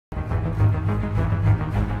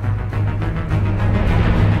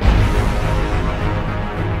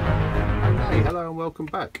and welcome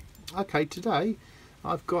back. Okay, today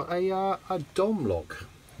I've got a DOM lock,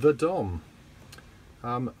 the DOM,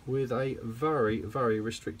 with a very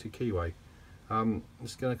restricted keyway.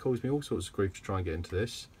 It's going to cause me all sorts of grief to try and get into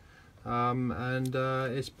this, and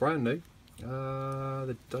it's brand new.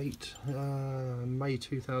 The date, May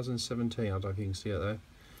 2017, I don't know if you can see it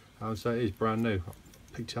there. So it is brand new. I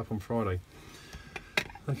picked it up on Friday.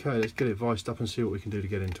 Okay, let's get it viced up and see what we can do to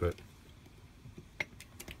get into it.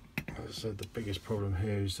 As I said, the biggest problem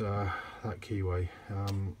here is that keyway.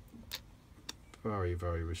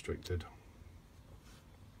 Very restricted.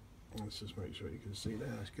 Let's just make sure you can see there.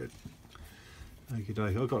 That's good. Okay,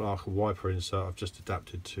 I've got like a wiper insert. I've just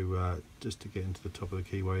adapted to just to get into the top of the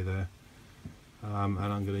keyway there. And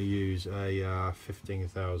I'm going to use a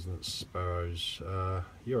 15,000 Sparrows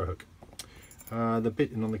Euro hook. The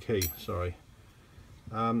bitting on the key, sorry.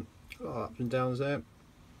 Ups and downs there.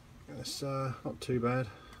 It's not too bad.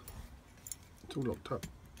 It's all locked up.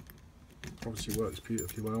 Obviously works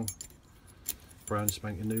beautifully well. Brand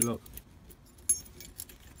spanking new lock.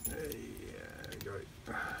 There we go.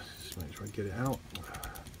 Just make sure I get it out.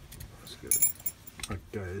 That's good.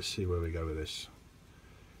 Okay, let's see where we go with this.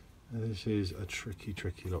 Now, this is a tricky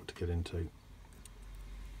lock to get into.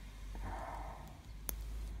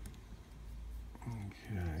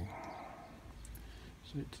 Okay.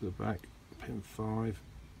 Set to the back, pin 5.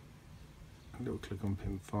 A little click on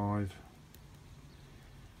pin 5.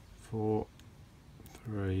 4,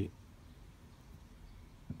 3,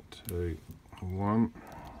 2, 1.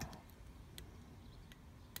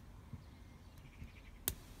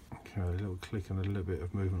 Okay, a little click and a little bit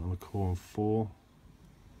of movement on the core on 4.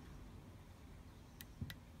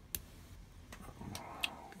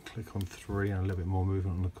 Click on 3 and a little bit more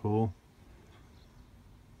movement on the core.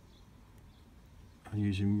 I'm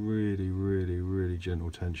using really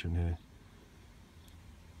gentle tension here.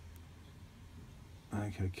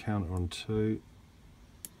 Okay, counter on 2.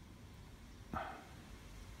 That's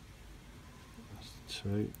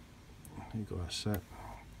 2. You've got that set.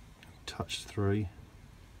 Touch 3. A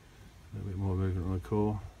little bit more movement on the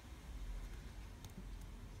core.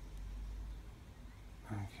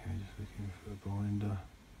 Okay, just looking for a binder.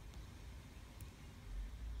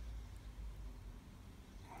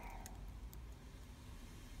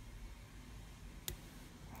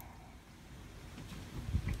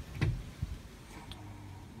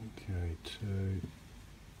 Okay, 2,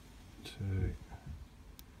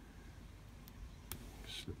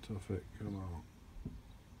 slipped off it, come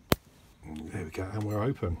on. There we go, and we're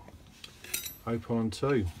open. Open on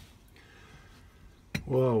 2.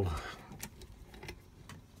 Whoa.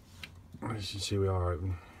 As you see, we are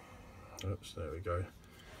open. Oops, there we go.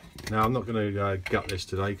 Now, I'm not going to gut this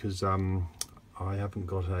today because I haven't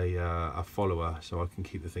got a follower, so I can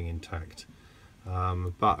keep the thing intact.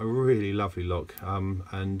 But a really lovely lock,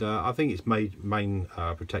 and I think its main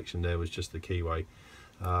protection there was just the keyway.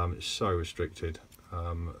 It's so restricted,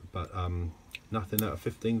 but nothing that a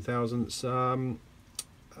 15,000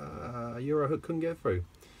 Euro hook couldn't get through.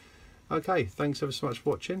 Okay, thanks ever so much for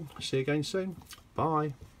watching. See you again soon.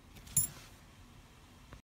 Bye.